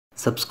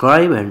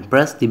Subscribe and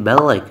press the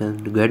bell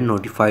icon to get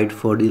notified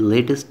for the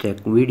latest tech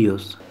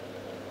videos.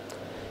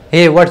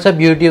 Hey, what's up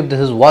YouTube, this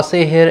is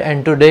Wasay here,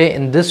 and today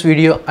in this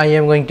video I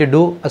am going to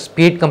do a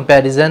speed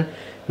comparison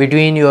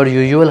between your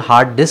usual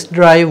hard disk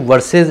drive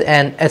versus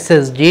an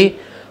SSD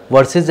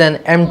versus an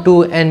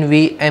M2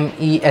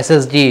 NVMe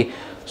SSD.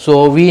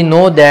 So we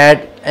know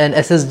that an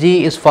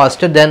SSD is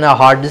faster than a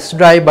hard disk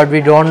drive, but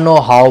we don't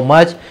know how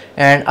much,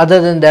 and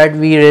other than that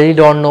we really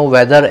don't know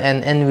whether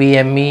an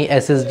NVMe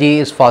SSD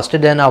is faster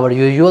than our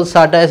usual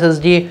SATA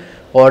SSD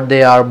or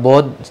they are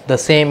both the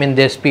same in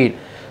their speed.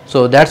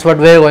 So that's what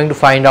we're going to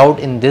find out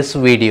in this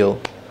video.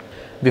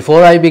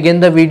 Before I begin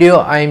the video,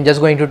 I'm just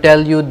going to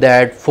tell you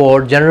that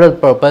for general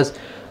purpose,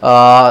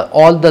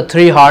 all the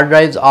three hard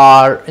drives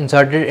are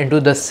inserted into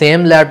the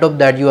same laptop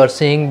that you are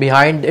seeing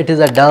behind. It is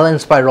a Dell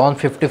Inspiron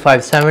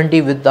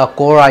 5570 with the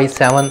Core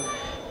i7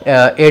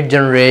 8th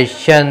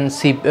generation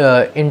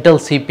Intel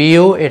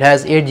CPU. It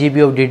has 8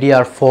 GB of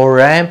DDR4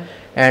 RAM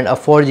and a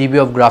 4 GB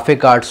of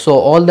graphic card. So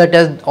all the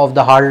tests of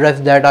the hard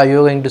drives that are you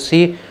going to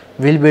see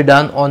will be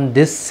done on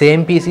this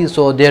same PC.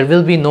 So there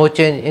will be no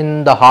change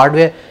in the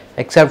hardware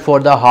except for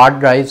the hard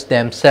drives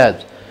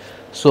themselves.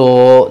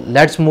 So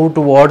let's move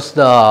towards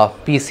the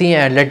PC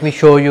and let me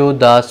show you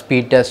the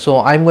speed test. So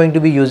I'm going to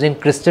be using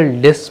Crystal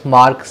Disk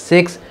Mark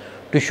 6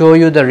 to show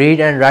you the read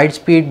and write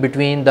speed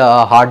between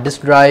the hard disk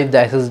drive, the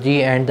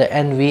SSD and the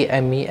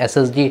NVMe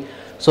SSD,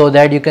 so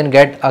that you can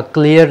get a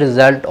clear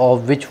result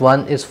of which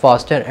one is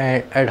faster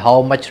and at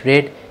how much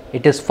rate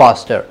it is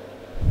faster.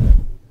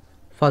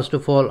 First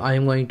of all, I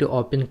am going to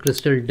open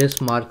Crystal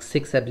Disk Mark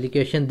 6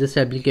 application. This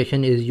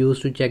application is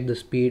used to check the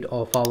speed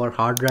of our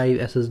hard drive,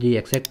 SSD,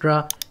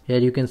 etc. Here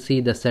you can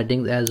see the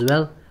settings as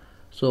well.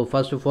 So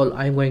first of all,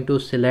 I am going to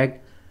select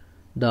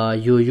the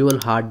usual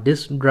hard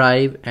disk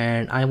drive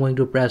and I am going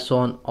to press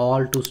on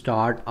all to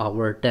start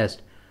our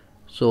test.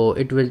 So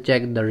it will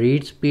check the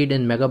read speed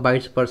in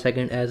megabytes per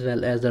second as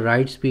well as the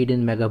write speed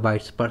in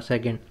megabytes per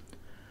second.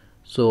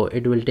 So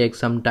it will take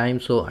some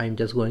time, so I'm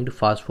just going to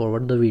fast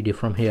forward the video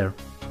from here.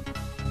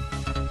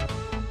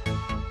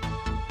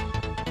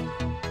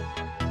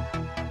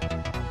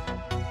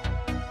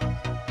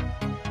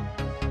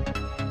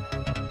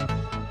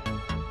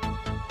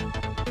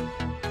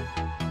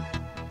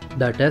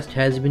 The test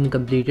has been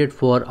completed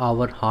for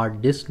our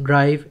hard disk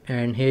drive,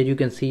 and here you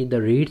can see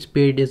the read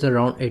speed is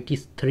around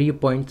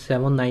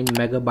 83.79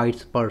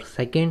 megabytes per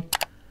second,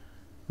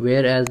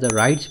 whereas the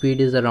write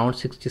speed is around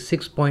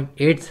 66.87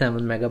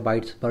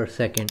 megabytes per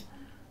second.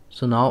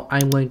 So now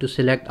I'm going to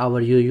select our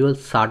usual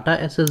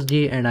SATA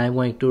SSD and I'm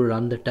going to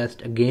run the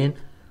test again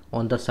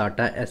on the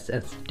SATA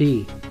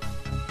SSD.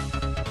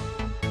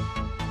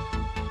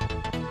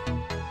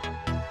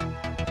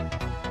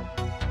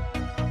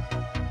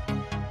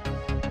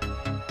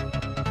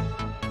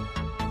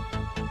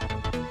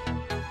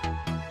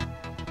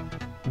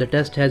 The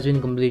test has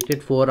been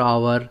completed for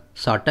our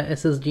SATA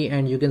SSD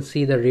and you can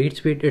see the read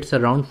speed, it's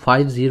around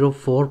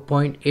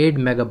 504.8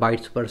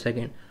 megabytes per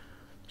second.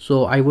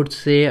 So I would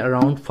say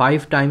around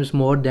 5 times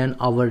more than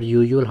our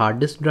usual hard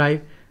disk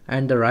drive,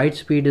 and the write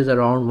speed is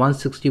around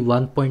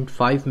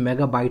 161.5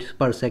 megabytes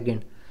per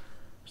second.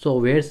 So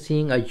we're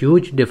seeing a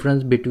huge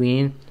difference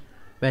between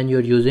when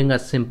you're using a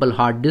simple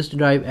hard disk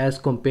drive as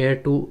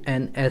compared to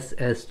an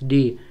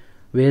SSD.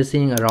 We're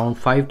seeing around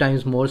 5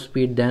 times more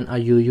speed than a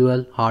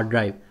usual hard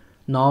drive.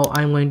 Now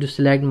I'm going to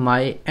select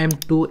my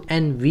M2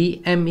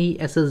 NVMe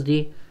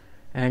SSD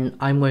and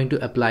I'm going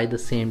to apply the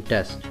same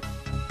test.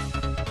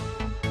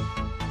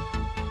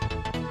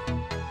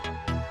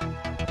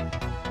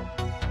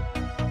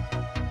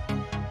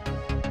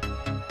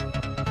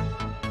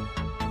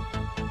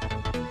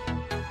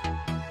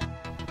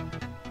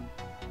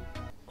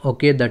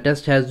 Okay, the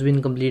test has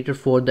been completed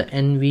for the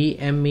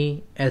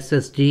NVMe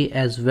SSD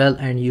as well,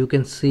 and you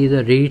can see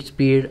the read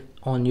speed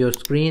on your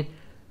screen.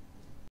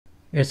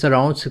 It's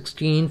around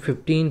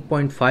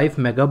 15.5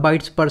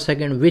 megabytes per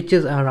second, which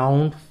is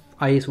around,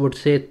 I would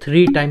say,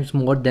 3 times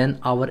more than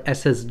our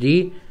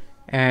SSD,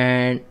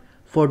 and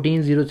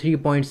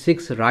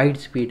 1403.6 write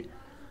speed.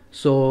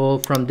 So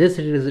from this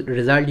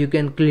result you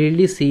can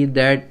clearly see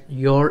that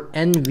your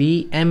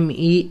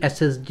NVMe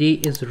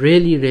SSD is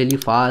really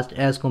fast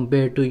as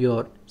compared to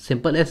your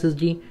simple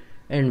SSD,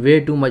 and way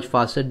too much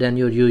faster than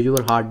your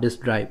usual hard disk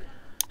drive.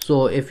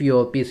 So if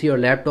your PC or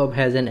laptop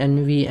has an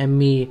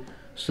NVMe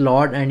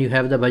slot and you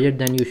have the budget,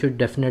 then you should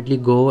definitely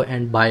go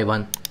and buy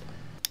one.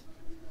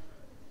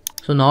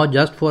 So now,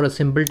 just for a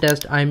simple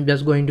test, I'm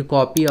just going to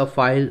copy a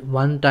file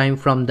one time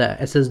from the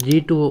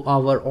SSD to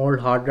our old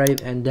hard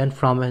drive and then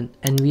from an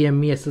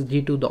NVMe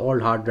SSD to the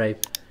old hard drive.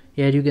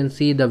 Here you can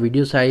see the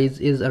video size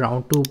is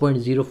around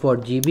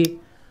 2.04 GB.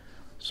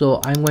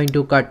 So I'm going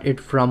to cut it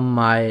from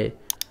my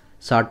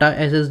SATA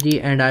SSD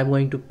and I'm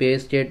going to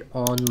paste it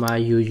on my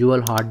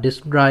usual hard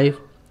disk drive,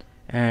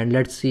 and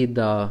let's see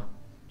the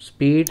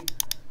speed.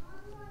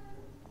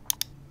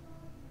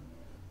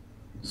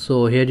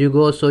 So here you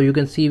go. So you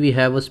can see we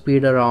have a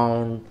speed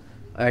around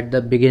at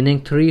the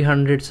beginning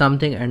 300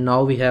 something, and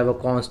now we have a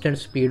constant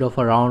speed of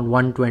around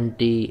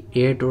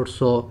 128 or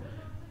so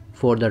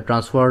for the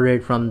transfer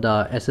rate from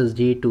the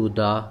SSD to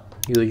the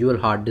usual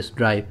hard disk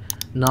drive.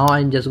 Now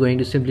I'm just going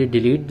to simply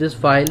delete this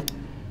file.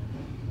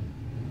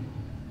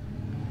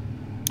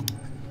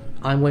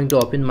 I'm going to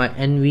open my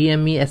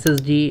NVMe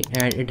SSD,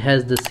 and it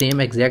has the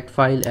same exact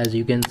file. As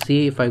you can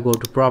see, if I go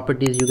to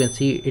properties, you can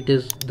see it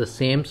is the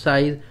same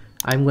size.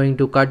 I'm going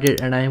to cut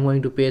it and I'm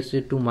going to paste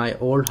it to my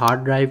old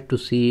hard drive to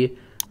see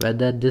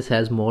whether this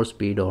has more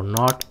speed or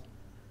not.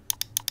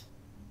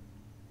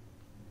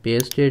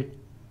 Paste it,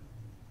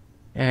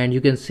 and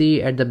you can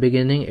see at the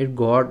beginning it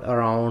got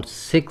around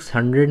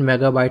 600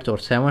 megabytes or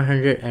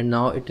 700, and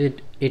now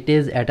it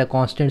is at a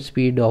constant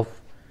speed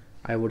of,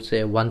 I would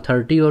say,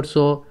 130 or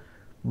so,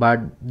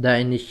 but the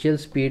initial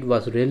speed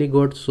was really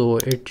good, so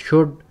it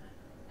should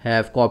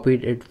have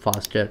copied it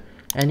faster.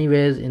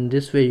 Anyways, in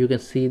this way you can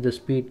see the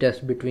speed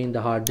test between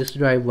the hard disk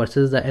drive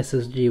versus the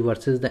SSD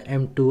versus the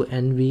M2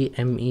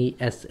 NVMe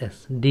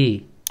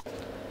SSD.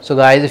 So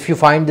guys, if you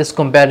find this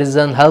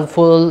comparison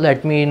helpful,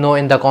 let me know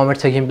in the comment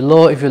section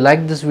below. If you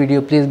like this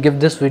video, please give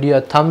this video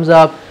a thumbs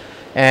up,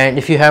 and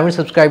if you haven't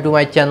subscribed to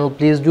my channel,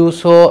 please do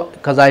so,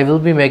 because I will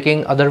be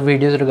making other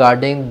videos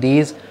regarding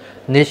these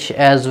niche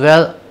as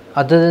well.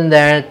 Other than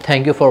that,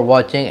 thank you for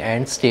watching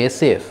and stay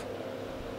safe.